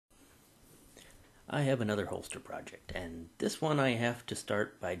I have another holster project, and this one I have to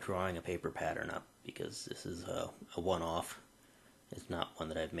start by drawing a paper pattern up because this is a one-off. It's not one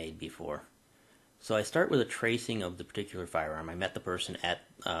that I've made before. So I start with a tracing of the particular firearm. I met the person at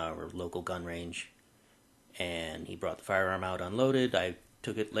our local gun range, and he brought the firearm out unloaded. I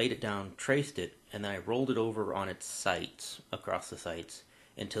took it, laid it down, traced it, and then I rolled it over on its sights, across the sights,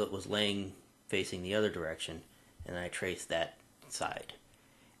 until it was laying facing the other direction, and then I traced that side.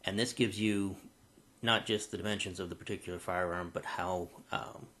 And this gives you not just the dimensions of the particular firearm, but how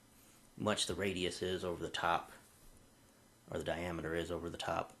much the radius is over the top, or the diameter is over the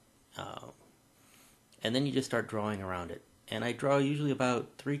top. And then you just start drawing around it. And I draw usually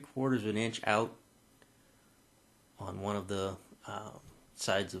about 3/4 of an inch out on one of the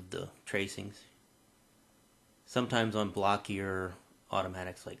sides of the tracings. Sometimes on blockier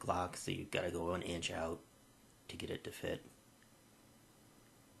automatics like Glocks, so you've got to go an inch out to get it to fit.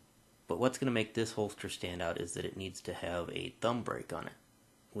 But what's going to make this holster stand out is that it needs to have a thumb brake on it,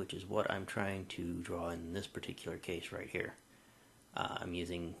 which is what I'm trying to draw in this particular case right here. I'm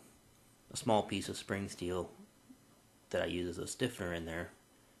using a small piece of spring steel that I use as a stiffener in there,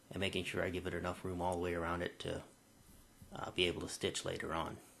 and making sure I give it enough room all the way around it to be able to stitch later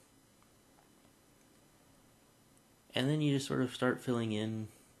on. And then you just sort of start filling in.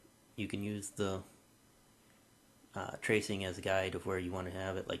 You can use the tracing as a guide of where you want to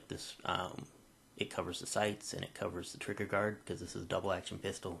have it, like this. It covers the sights and it covers the trigger guard because this is a double action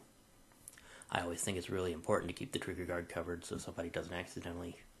pistol. I always think it's really important to keep the trigger guard covered so somebody doesn't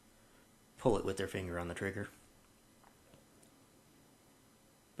accidentally pull it with their finger on the trigger.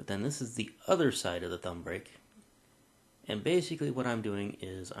 But then this is the other side of the thumb brake. And basically what I'm doing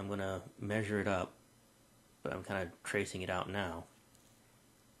is I'm going to measure it up, but I'm kind of tracing it out now.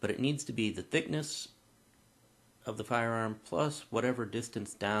 But it needs to be the thickness of the firearm plus whatever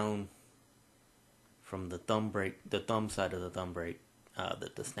distance down from the thumb brake, the thumb side of the thumb brake,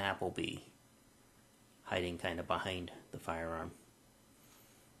 that the snap will be hiding kind of behind the firearm.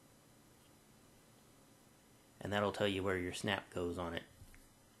 And that'll tell you where your snap goes on it,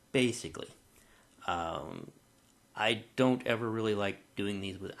 basically. I don't ever really like doing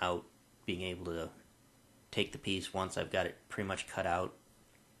these without being able to take the piece once I've got it pretty much cut out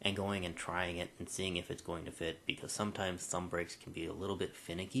and going and trying it and seeing if it's going to fit, because sometimes thumb brakes can be a little bit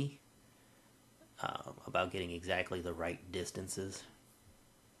finicky about getting exactly the right distances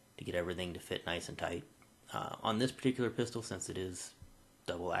to get everything to fit nice and tight. On this particular pistol, since it is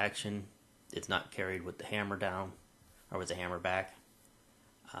double action, it's not carried with the hammer down or with the hammer back.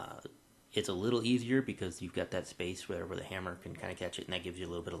 It's a little easier because you've got that space where the hammer can kind of catch it, and that gives you a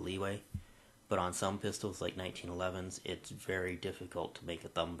little bit of leeway. But on some pistols like 1911s, it's very difficult to make a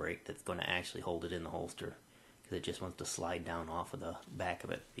thumb brake that's going to actually hold it in the holster, because it just wants to slide down off of the back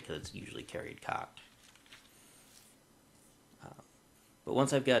of it because it's usually carried cocked. But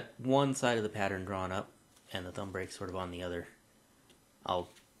once I've got one side of the pattern drawn up and the thumb brake sort of on the other, I'll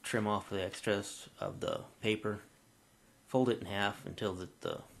trim off the extras of the paper, fold it in half until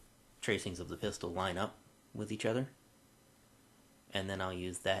the tracings of the pistol line up with each other, and then I'll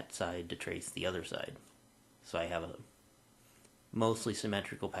use that side to trace the other side. So I have a mostly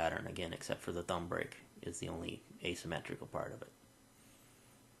symmetrical pattern, again, except for the thumb brake is the only asymmetrical part of it.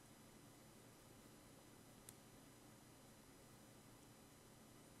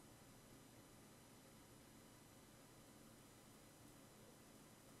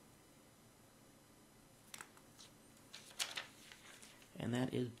 And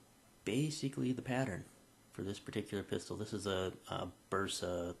that is basically the pattern for this particular pistol. This is a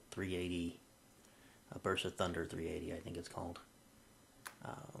Bersa 380, a Bersa Thunder 380, I think it's called,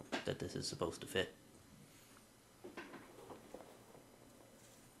 that this is supposed to fit.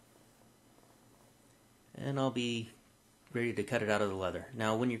 And I'll be ready to cut it out of the leather.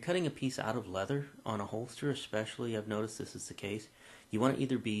 Now, when you're cutting a piece out of leather on a holster, especially, I've noticed this is the case, you want to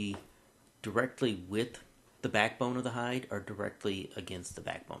either be directly with the backbone of the hide or directly against the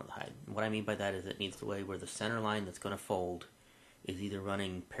backbone of the hide. And what I mean by that is it needs to lay where the center line that's going to fold is either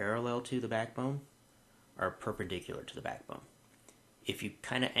running parallel to the backbone or perpendicular to the backbone. If you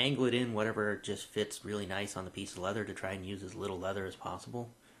kind of angle it in whatever just fits really nice on the piece of leather to try and use as little leather as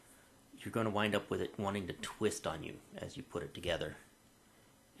possible, you're going to wind up with it wanting to twist on you as you put it together.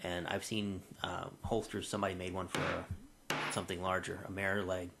 And I've seen holsters, somebody made one for something larger, a mare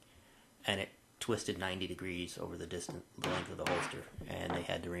leg, and it twisted 90 degrees over the length of the holster, and they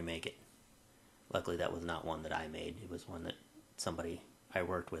had to remake it. Luckily, that was not one that I made. It was one that somebody I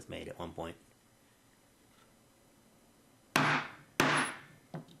worked with made at one point.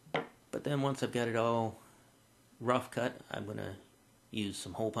 But then once I've got it all rough cut, I'm going to use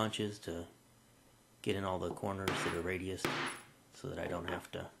some hole punches to get in all the corners that are radiused so that I don't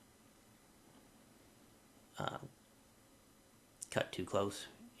have to cut too close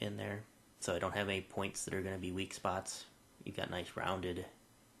in there. So I don't have any points that are going to be weak spots. You've got nice rounded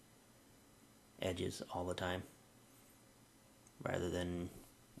edges all the time, rather than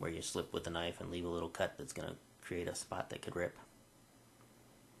where you slip with the knife and leave a little cut that's going to create a spot that could rip.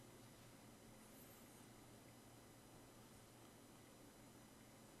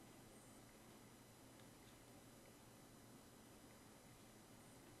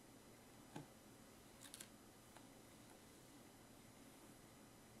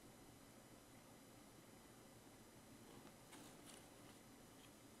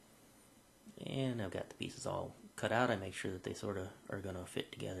 And I've got the pieces all cut out. I make sure that they sort of are going to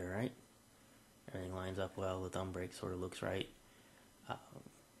fit together, right? Everything lines up well. The thumb brake sort of looks right.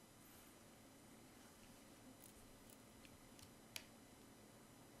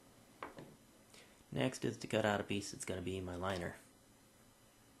 Next is to cut out a piece that's going to be my liner.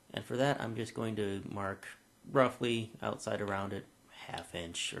 And for that, I'm just going to mark roughly outside around it, 1/2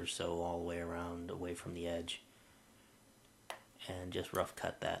 inch or so all the way around, away from the edge. And just rough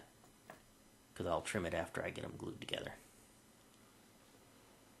cut that, because I'll trim it after I get them glued together.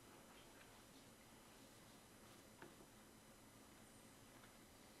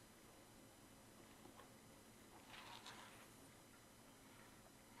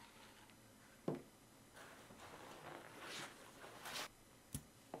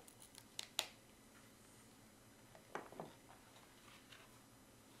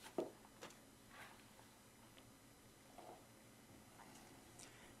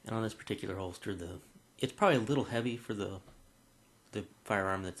 And on this particular holster, it's probably a little heavy for the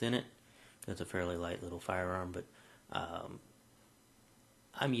firearm that's in it. It's a fairly light little firearm, but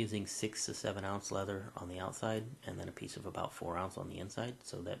I'm using 6 to 7 ounce leather on the outside, and then a piece of about 4 ounce on the inside.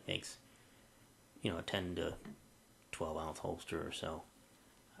 So that makes, a 10 to 12 ounce holster or so.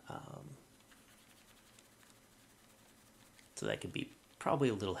 So that could be probably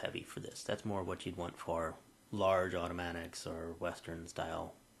a little heavy for this. That's more what you'd want for large automatics or Western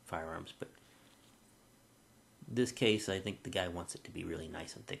style firearms, but this case, I think the guy wants it to be really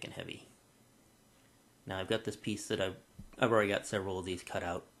nice and thick and heavy. Now I've got this piece that I've already got several of these cut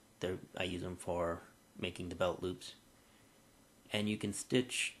out. I use them for making the belt loops, and you can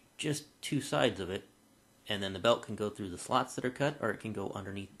stitch just 2 sides of it, and then the belt can go through the slots that are cut, or it can go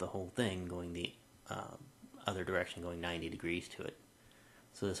underneath the whole thing, going the other direction, going 90 degrees to it.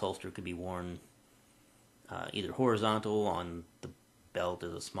 So this holster could be worn either horizontal on the belt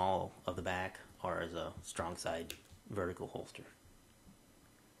as a small of the back, or as a strong side vertical holster.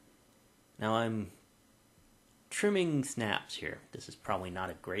 Now I'm trimming snaps here. This is probably not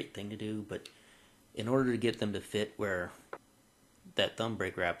a great thing to do, but in order to get them to fit where that thumb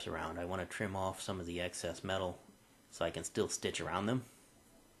brake wraps around, I want to trim off some of the excess metal so I can still stitch around them.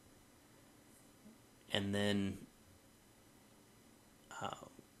 And then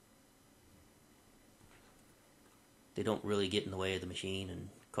they don't really get in the way of the machine and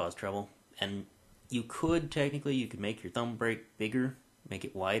cause trouble. And you could make your thumb brake bigger, make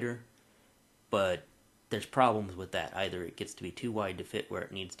it wider, but there's problems with that. Either it gets to be too wide to fit where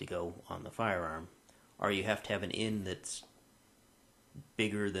it needs to go on the firearm, or you have to have an end that's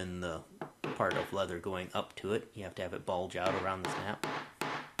bigger than the part of leather going up to it. You have to have it bulge out around the snap.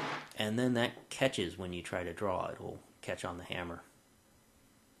 And then that catches when you try to draw. It will catch on the hammer.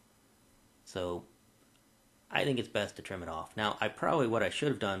 So I think it's best to trim it off. Now, what I should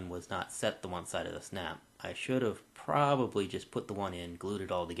have done was not set the one side of the snap. I should have probably just put the one in, glued it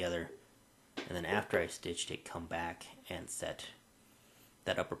all together, and then after I stitched it, come back and set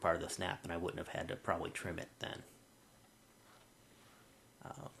that upper part of the snap, and I wouldn't have had to probably trim it then.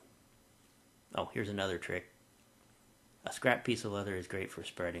 Here's another trick. A scrap piece of leather is great for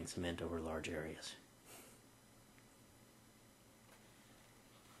spreading cement over large areas.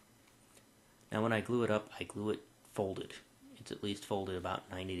 Now when I glue it up, I glue it folded. It's at least folded about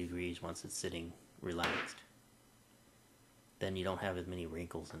 90 degrees once it's sitting relaxed. Then you don't have as many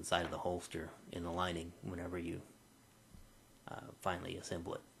wrinkles inside of the holster in the lining whenever you finally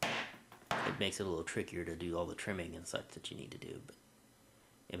assemble it. It makes it a little trickier to do all the trimming and such that you need to do, but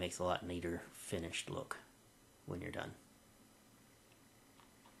it makes a lot neater finished look when you're done.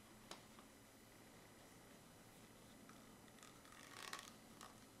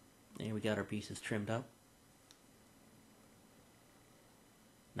 And we got our pieces trimmed up.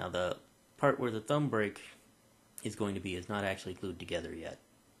 Now the part where the thumb brake is going to be is not actually glued together yet.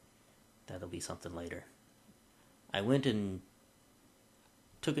 That'll be something later. I went and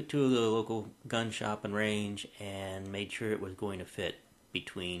took it to the local gun shop and range and made sure it was going to fit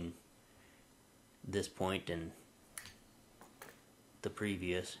between this point and the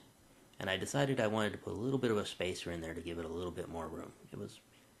previous, and I decided I wanted to put a little bit of a spacer in there to give it a little bit more room. It was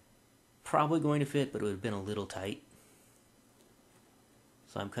probably going to fit, but it would have been a little tight.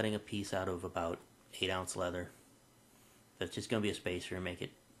 So I'm cutting a piece out of about 8-ounce leather. That's just going to be a spacer and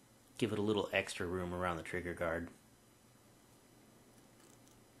give it a little extra room around the trigger guard,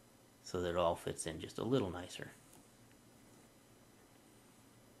 so that it all fits in just a little nicer.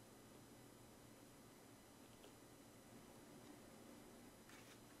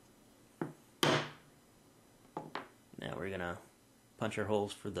 Now we're going to punch our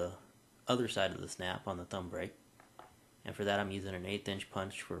holes for the other side of the snap on the thumb brake. And for that I'm using an 1/8 inch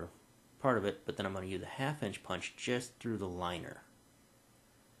punch for part of it, but then I'm going to use a 1/2 inch punch just through the liner.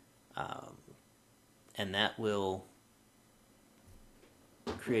 And that will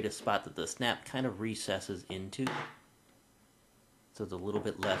create a spot that the snap kind of recesses into, so there's a little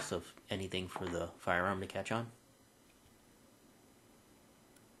bit less of anything for the firearm to catch on.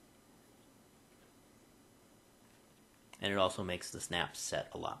 And it also makes the snaps set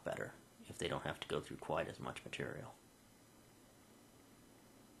a lot better if they don't have to go through quite as much material.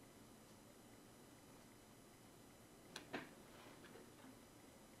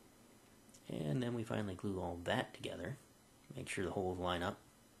 And then we finally glue all that together. Make sure the holes line up.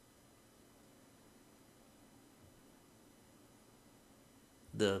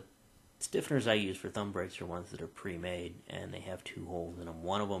 The stiffeners I use for thumb brakes are ones that are pre-made, and they have 2 holes in them.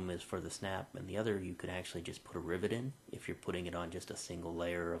 One of them is for the snap, and the other you can actually just put a rivet in if you're putting it on just a single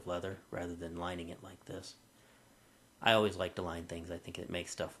layer of leather rather than lining it like this. I always like to line things. I think it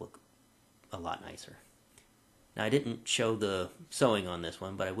makes stuff look a lot nicer. Now I didn't show the sewing on this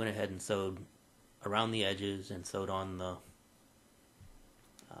one, but I went ahead and sewed around the edges and sewed on the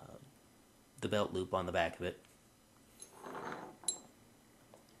belt loop on the back of it.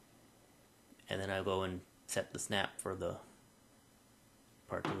 And then I'll go and set the snap for the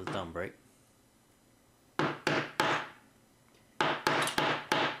part of the thumb brake.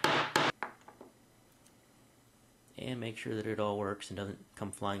 And make sure that it all works and doesn't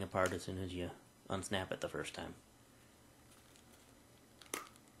come flying apart as soon as you unsnap it the first time.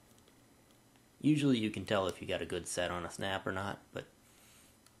 Usually you can tell if you got a good set on a snap or not, but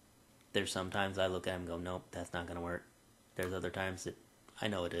there's sometimes I look at it and go, nope, that's not going to work. There's other times that I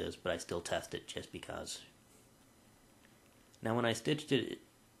know it is, but I still test it just because. Now when I stitched it, it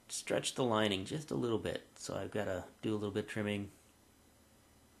stretched the lining just a little bit, so I've got to do a little bit of trimming.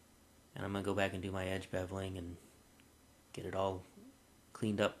 And I'm going to go back and do my edge beveling and get it all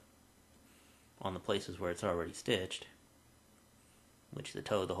cleaned up on the places where it's already stitched, which the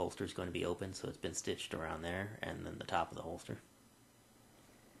toe of the holster is going to be open, so it's been stitched around there, and then the top of the holster.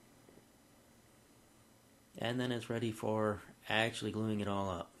 And then it's ready for actually gluing it all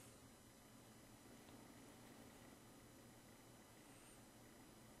up.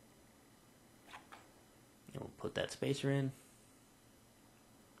 And we'll put that spacer in.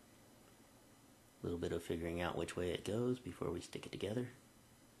 A little bit of figuring out which way it goes before we stick it together.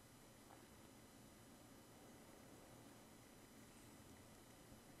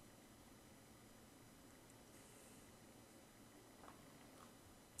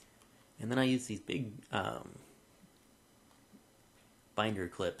 And then I use these big binder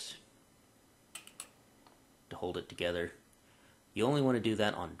clips to hold it together. You only want to do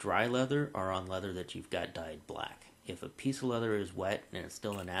that on dry leather or on leather that you've got dyed black. If a piece of leather is wet and it's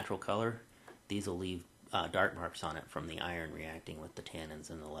still a natural color, these will leave dark marks on it from the iron reacting with the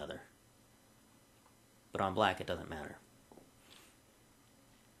tannins in the leather. But on black it doesn't matter.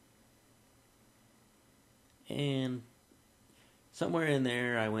 And somewhere in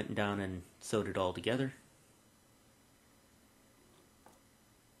there I went down and sewed it all together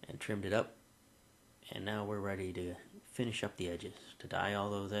and trimmed it up, and now we're ready to finish up the edges, to dye all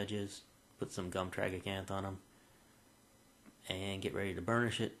those edges, put some gum tragacanth on them, and get ready to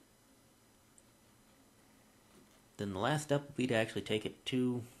burnish it. Then the last step will be to actually take it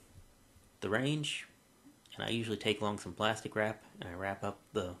to the range, and I usually take along some plastic wrap, and I wrap up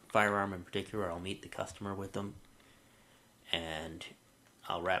the firearm in particular. I'll meet the customer with them, and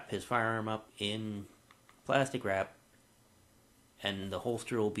I'll wrap his firearm up in plastic wrap, and the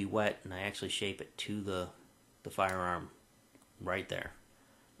holster will be wet, and I actually shape it to the firearm right there.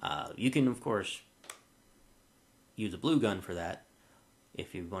 You can, of course, use a blue gun for that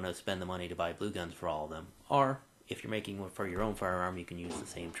if you want to spend the money to buy blue guns for all of them. Or, if you're making one for your own firearm, you can use the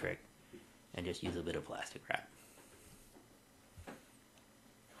same trick and just use a bit of plastic wrap.